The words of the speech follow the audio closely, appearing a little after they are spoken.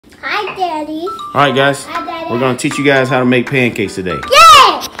Hi, Daddy. All right, guys. Hi, Daddy. We're going to teach you guys how to make pancakes today.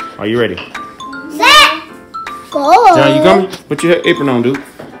 Yay! Are you ready? Set. Go. John, you coming? Put your apron on, dude. I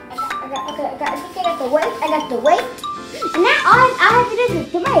got the weight. I got the weight. And now all I have to do is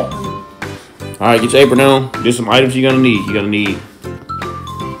put my apron on. All right, get your apron on. There's some items you're going to need. You're going to need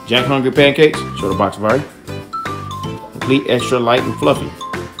Jack Hungry pancakes. Show the box, Vari. Complete, extra light, and fluffy.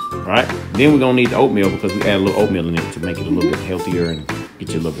 All right. Then we're going to need the oatmeal because we add a little oatmeal in it to make it a little bit healthier and get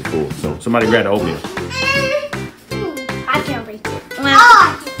you a little bit full. So somebody grab the oatmeal. I can't reach it.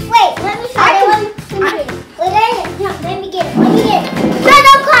 Oh, wait. Let me try it. Let me get it. Let me get it. No,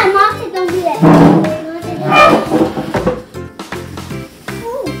 don't climb. Mom said don't do that.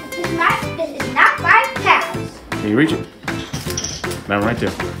 Ooh, this is not 5 pounds. Can you reach it? Now right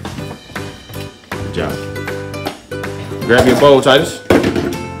there. Good job. Grab your bowl, Titus.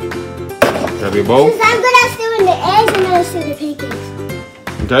 Grab your bowl. Since I'm good at stirring the eggs, I'm going to stir the pancakes.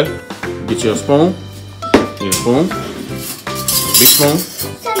 Okay. Get your spoon. Get a spoon. Big spoon.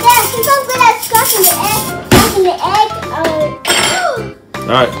 So Dad, since I'm good at scratching the egg,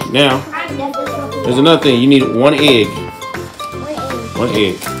 Alright, now there's another thing. You need 1 egg. 1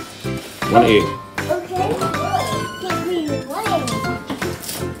 egg. 1 egg. Okay. Give me 1 egg.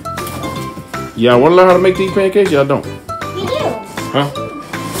 Y'all want to learn how to make these pancakes? Y'all don't. You do? Huh?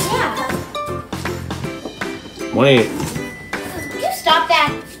 Yeah. 1 egg. You stop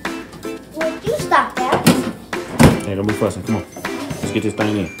that. Would you stop that? Hey, don't be fussing. Come on. Let's get this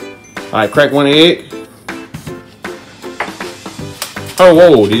thing in. Alright, crack 1 egg. Oh,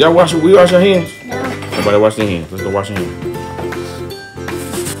 whoa. Did y'all wash we wash our hands? No. Everybody wash their hands. Let's go wash your hands.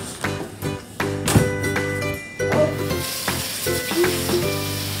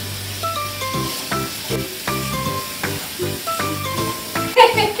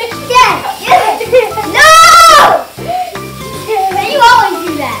 No! You always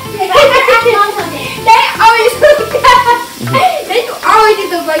do that. They always do that. They always do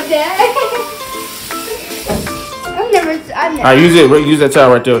stuff like that. I've never. Alright, use that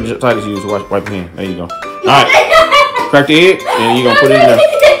towel right there. Titus use to wipe your hand. There you go. Alright. Crack the egg and you're gonna put it in there.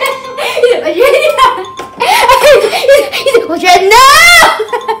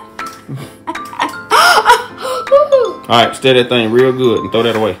 Alright, stir that thing real good and throw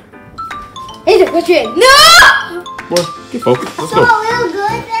that away. No! Boy, get focused. Let's go. Real good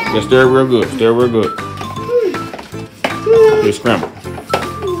then. Yeah, stir it real good. Stir it real good. Just scramble.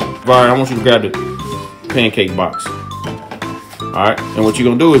 Vari, I want you to grab the pancake box. Alright, and what you're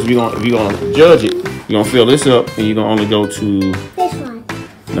gonna do is if you're gonna judge it, you're gonna fill this up and you're gonna only go to This one.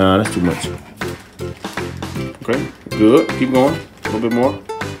 nah, that's too much. Okay, good. Keep going. A little bit more.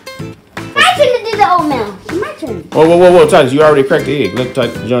 My turn to do the oatmeal. My turn. Whoa, Titus, you already cracked the egg. Let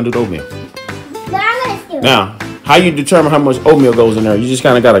John do the oatmeal. But I'm gonna steal it. Now, how you determine how much oatmeal goes in there? You just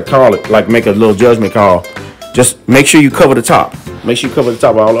kind of got to call it, like make a little judgment call. Just make sure you cover the top. Make sure you cover the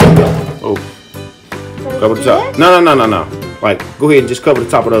top of all the oatmeal. Oh, So cover the top. No. Like, go ahead and just cover the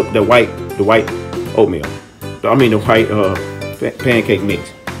top of the white oatmeal. I mean the white pancake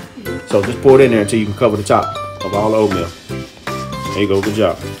mix. So just pour it in there until you can cover the top of all the oatmeal. There you go. Good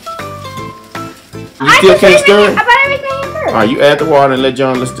job. You still can't stir it? I bought everything in first. All right, you add the water and let's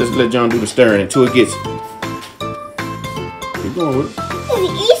just let John do the stirring until it gets. Keep going with it.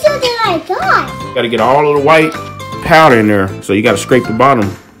 It's easier than I thought. You got to get all of the white powder in there. So you got to scrape the bottom,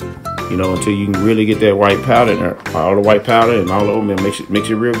 you know, until you can really get that white powder in there. All the white powder and all the oatmeal makes it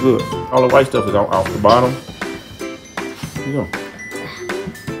real good. All the white stuff is off the bottom. There you go.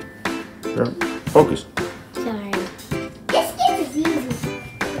 There. Focus. Sorry. Biscuits is easy.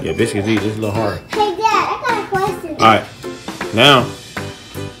 Yeah, biscuits easy. It's a little hard. Hey Dad, I got a question. All right. Now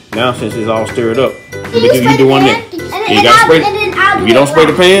since it's all stirred up, you do one there. You got to spray. If you don't spray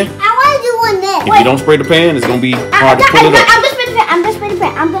the pan, I want to do one there. if you don't spray the pan, it's gonna be hard to pull it up. I'm gonna spray the pan. I'm gonna spray the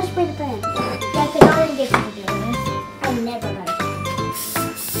pan. I'm gonna spray the pan. Yeah, because I only get to do this. I'm never gonna.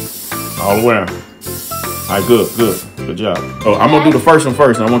 All the way around. All right, good job. Oh, I'm gonna do the first one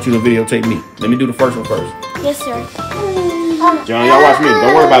first, and I want you to videotape me. Let me do the first one first. Yes, sir. John, y'all watch me.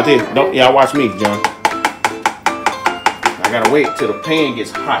 Don't worry about this. Y'all watch me, John. I gotta wait till the pan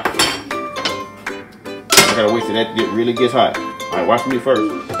gets hot. I gotta wait till that really gets hot. All right, watch me first. A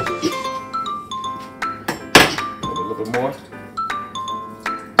little bit more.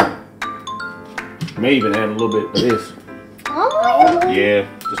 May even add a little bit of this. Oh. Yeah,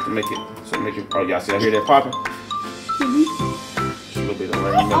 just to make it. Oh, y'all see? I hear that popping. Mhm. Just a little bit of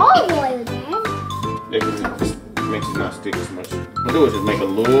rain. All the way again. It makes it not stick as much. What I'm gonna do is just make a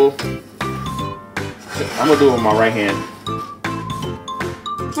little. I'm gonna do it with my right hand.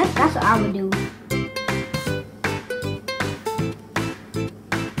 That's what I would do.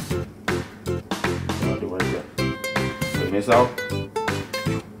 it's all.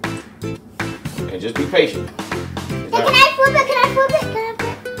 And just be patient. Hey, can I flip it? Can I flip it? Can I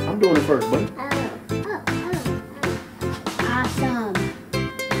flip it? I'm doing it first, buddy. Awesome.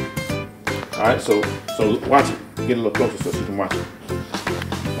 Alright, so watch it. Get a little closer so she can watch it.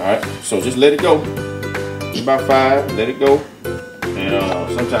 Alright, so just let it go. About 5, let it go. And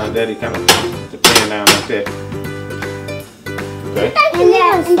sometimes Daddy kind of the pan down like that. Okay? And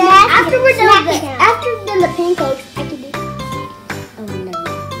then after we're done the pancakes, I can do. Oh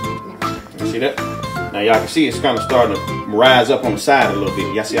no. See that? Now y'all can see it's kind of starting to rise up on the side a little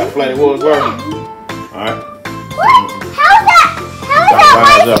bit. Y'all see how flat it was, right? Alright. What? How is that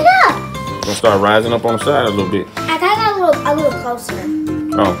rising up? It's gonna start rising up on the side a little bit. I got a little closer.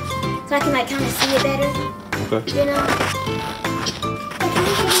 Oh. So I can like kind of see it better. Okay. You know?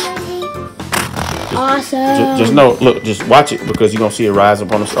 Awesome. Just know, look, just watch it because you're gonna see it rise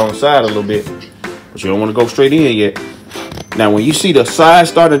up on the side a little bit. But you don't want to go straight in yet. Now when you see the side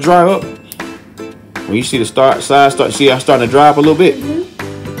start to dry up, when you see the side start, see how it's starting to dry up a little bit?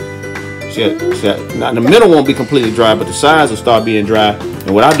 See that? Now the middle won't be completely dry, but the sides will start being dry.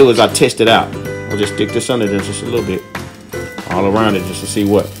 And what I do is I test it out. I'll just stick this under there just a little bit. All around it just to see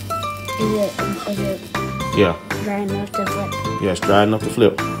what. Is it yeah. dry enough to flip? Yeah, it's dry enough to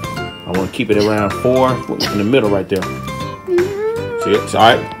flip. I want to keep it around 4 in the middle right there. See it? So,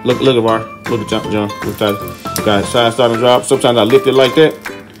 all right. Look at Var. Look at John. Look at the side starting to drop. Sometimes I lift it like that.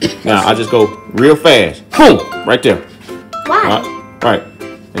 Now I just go real fast. Boom! Right there. Why? Right.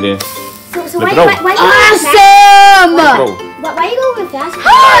 And then so why you go awesome! Why you go real fast?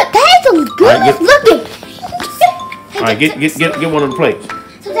 That's so good. Right, Look at. All right, get one of the plates.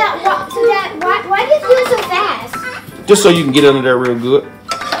 So why do you do it so fast? Just so you can get under there real good.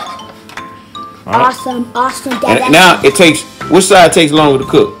 All right. Awesome. And now it takes, which side takes longer to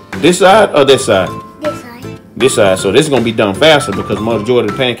cook? This side or this side? This side. This side. So this is gonna be done faster because the majority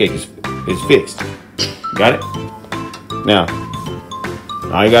of the pancake is fixed. Got it? Now,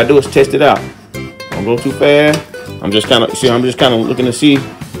 all you gotta do is test it out. Don't go too fast. I'm just kind of looking to see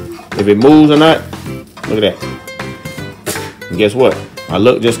if it moves or not. Look at that. And guess what? I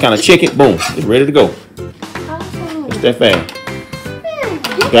look, just kind of check it. Boom. It's ready to go. Awesome. It's that fast.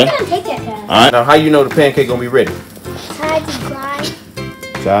 Okay. It's gonna take that fast. All right. Now, how you know the pancake gonna be ready? Sides are dry.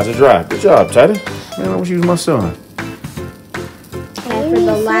 Sides are dry. Good job, Titus. Man, I wish you was my son. For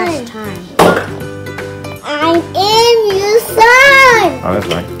the last time. I'm in you, son. Oh, that's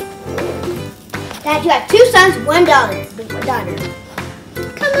right. Dad, you have 2 sons, 1 daughter.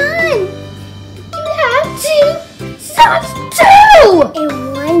 Come on. You have 2 sons too. And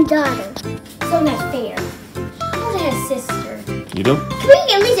 1 daughter. So that's fair. I also have a sister. You do? Can we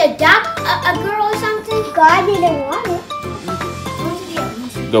at least adopt a girl or something? God didn't want it.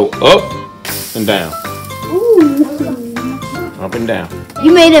 Go up and down. Ooh. Up and down.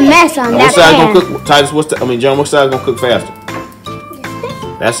 You made a mess on now, that what side pan. gonna cook? Titus, John, what side gonna cook faster?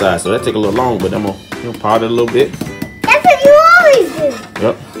 That side, so that take a little long, but I'm gonna part it a little bit. That's what you always do.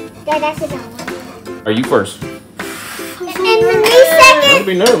 Yep. That's what I want. Are you first? And me second. Don't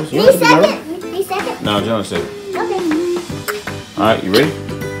be nervous. You Me don't have to be second. nervous. Me second. No, John said. Okay. All right, you ready?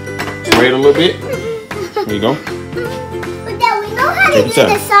 Spray it a little bit. There you go. But Dad, we know how to Take do your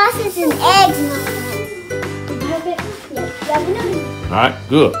the time. sauces and eggs. Yeah, we know. All right,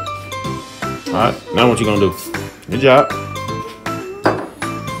 good. All right, now what you gonna do? Good job.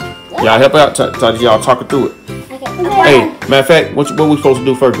 Y'all help out. Y'all talk it through it. Okay. Hey, matter of fact, what we supposed to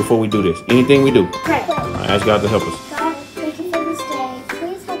do first before we do this? Anything we do? Pray. I ask God to help us. God, thank you for this day.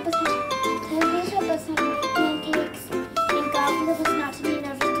 Please help us have pancakes. And God, help us not to be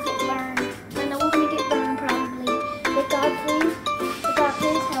nervous to get burned. I know we're going to get burned probably. But God,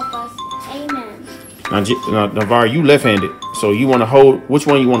 please help us. Amen. Now, Var, you left-handed, so you want to hold. Which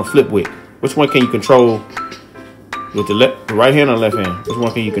one you want to flip with? Which one can you control with the right hand or left hand? Which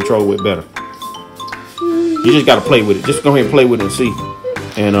one can you control with better? You just got to play with it. Just go ahead and play with it and see.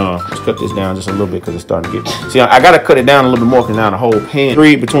 And let's cut this down just a little bit because it's starting to get. See, I got to cut it down a little bit more because now the whole pan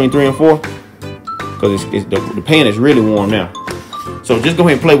between 3 and 4 because the pan is really warm now. So just go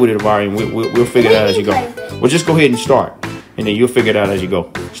ahead and play with it, Var, and we'll figure it out as you go. Well, just go ahead and start, and then you'll figure it out as you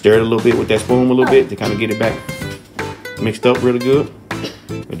go. Stir it a little bit with that spoon a little bit to kind of get it back mixed up really good.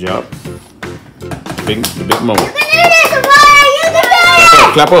 Good job. The big moment. You can do this, Amara! You can do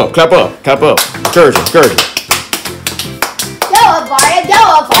it! Clap up. Encourage it. Go, Amara! Go,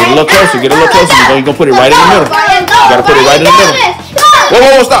 Amara! Get a little closer. You're gonna put it right in the middle. You gotta put it right in the middle.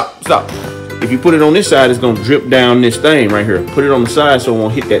 Whoa, stop. If you put it on this side, it's gonna drip down this thing right here. Put it on the side so it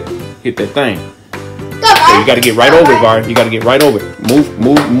won't hit that thing. So you gotta get right over it, Var. You gotta get right over it.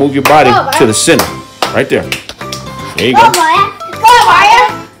 Move your body to the center. Right there. There you Go, go. Mario. Go, Mario.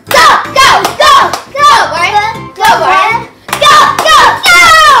 Go, go, go, go, Mario. Go, Mario. Go, go, go.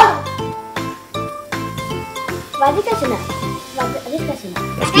 Well, I think that's enough. I think that's enough.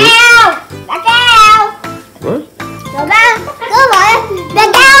 That's good. Back out. What? Go back. Go, Mario.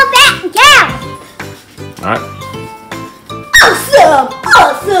 Back out. Back out. All right. Awesome.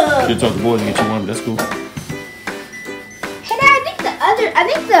 Awesome. Should talk to the boys and get you one, but that's cool. Hey, Dad,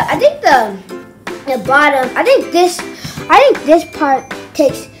 I think the bottom. I think this part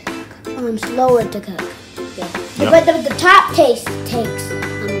takes slower to cook. Yeah. Yep. But the top takes a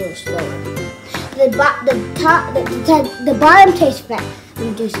little slower. The bottom tastes fast.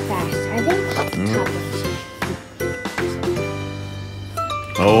 Just fast. I think the top is.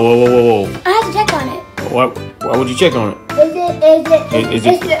 Oh, whoa. I have to check on it. Why would you check on it? Is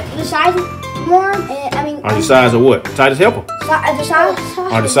the size more? I mean, Are the sides of what? Tight as helper? the size.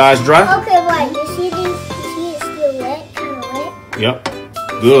 Are the sides dry? Okay, but you see it's still wet, kind of wet. Yep.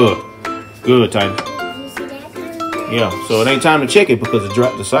 Good, Titus. You see that kind of wet? Yeah. So it ain't time to check it because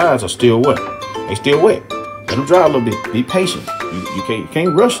the sides are still wet. They still wet. Let them dry a little bit. Be patient. You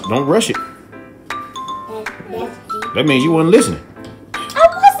can't rush. Don't rush it. That's deep. That means you wasn't listening. I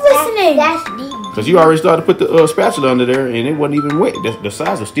was listening. That's deep. Because you already started to put the spatula under there and it wasn't even wet. The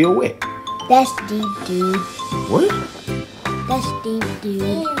sides are still wet. That's deep, dude. What? That's deep,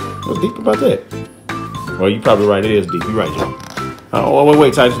 dude. What's deep about that? Well, you probably right. It is deep. You're right, Joe. Oh,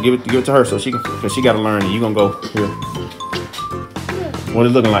 wait, Titus. Give it to her so she can, because she got to learn. And you gonna go here. What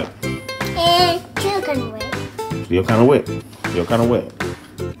is it looking like? Still kind of wet. Still kind of wet. Still kind of wet.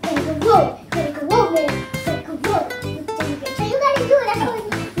 Gotta go, man. Gotta go, whoa. So you gotta do it. That's what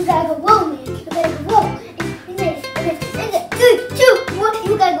you gotta go, whoa, man. You gotta go, whoa. And then, 3, 2, 1.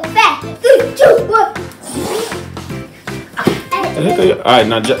 You gotta go fast. 3, 2, 1. All right,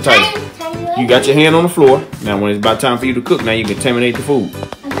 now, Titus. You got your hand on the floor. Now, when it's about time for you to cook, now you contaminate the food.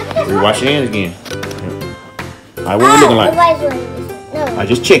 Wash your hands again. All right, what we looking like? No. All right,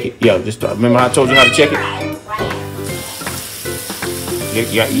 just check it. Yeah, just remember how I told you how to check it? You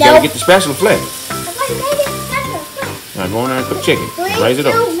gotta get the spatula flat. Now go in there and cook chicken. Raise it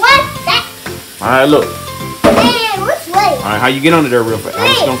up. 3, 2, 1. Back. All right, look. Man, which way? All right, how you get under there real fast? How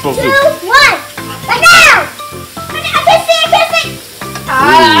you supposed to 3, do? 2, 1. Back down. I can't see.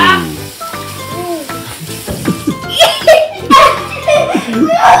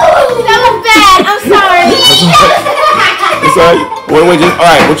 That was bad. I'm sorry. It's all right. Wait, just all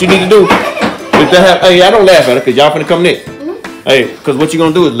right. What you need to do is to have. Hey, I don't laugh at it because y'all finna come next. Hey, because what you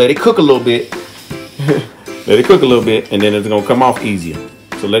gonna do is let it cook a little bit. Let it cook a little bit, and then it's gonna come off easier.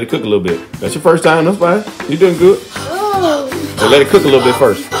 So let it cook a little bit. That's your first time. That's fine. You're doing good. So let it cook a little bit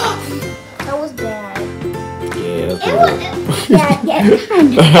first. That was bad. Yeah, that's It good. was bad.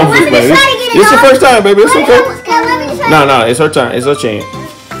 It's your first time, baby. It's okay. Let me try. No, it's her time. It's her chance.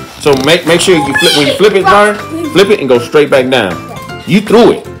 So make sure you flip when you flip it, Ryan, flip it and go straight back down. You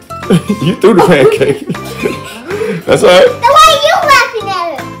threw it. You threw the pancake. That's all right. Then why are you laughing at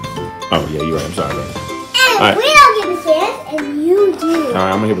it? Oh yeah, you're right. I'm sorry, baby. And Right. we don't get a chance, and you do. All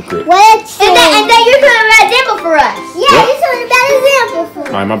right, I'm a hypocrite. What? And then you're doing a bad example for us. Yeah, Yep. you're doing a bad example for us.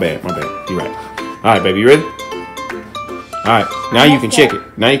 All right, my bad. You're right. All right, baby, you ready? All right, now you can check it.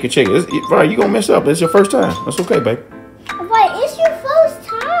 Now you can check it. Right, you gonna mess up. It's your first time. That's okay, baby. But it's your first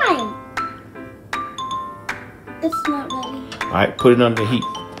time. It's not ready. All right, put it under the heat.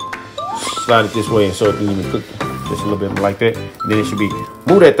 Slide it this way so it can even cook just a little bit like that. Then it should be.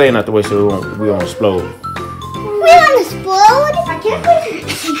 Move that thing out the way so we won't explode. We want to explode? I can't put it.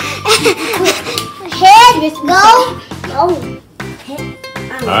 Head, just go. Oh.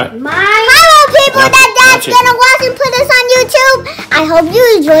 All right. Hello, people Now- that Dad's now check gonna watch and put us on YouTube. I hope you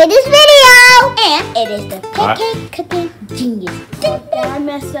enjoyed this video. And it is the pancake cooking genius. I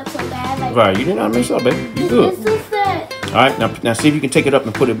messed up so bad. Right, you did not mess up, baby. You good. so sad. All right, now see if you can take it up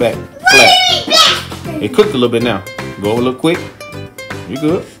and put it back flat. It cooked a little bit now. Go a little quick. You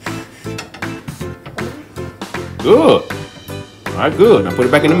good. Good. All right, good. Now put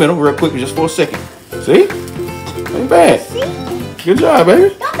it back in the middle real quick just for a second. See? Ain't bad. Good job,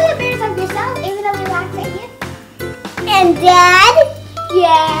 baby. Don't be embarrassed of yourself, even though we laughed at you. And Dad?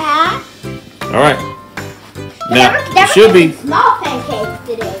 Yeah? All right. Now, it should be. Small pancakes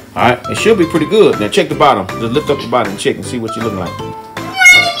today. All right, it should be pretty good. Now check the bottom. Just lift up the bottom and check and see what you look like. Back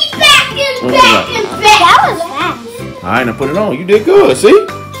and back and back. That was fast. All right, now put it on. You did good. See? Oh,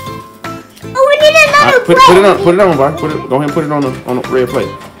 we need All another right, put it on, Bar. Go ahead and put it on the red plate.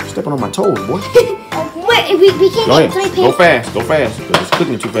 Stepping on my toes, boy. Wait, we can't Go get ahead. 3 pancakes. Go fast, because it's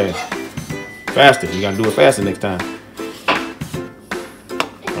cooking too fast. Faster. You gotta do it faster next time.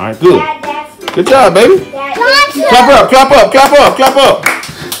 All right, good. Dad, Good job, baby. Dad, Clap up, clap up, clap up, clap up.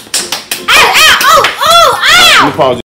 Ow, ow, oh, oh, ow! Let me pause it.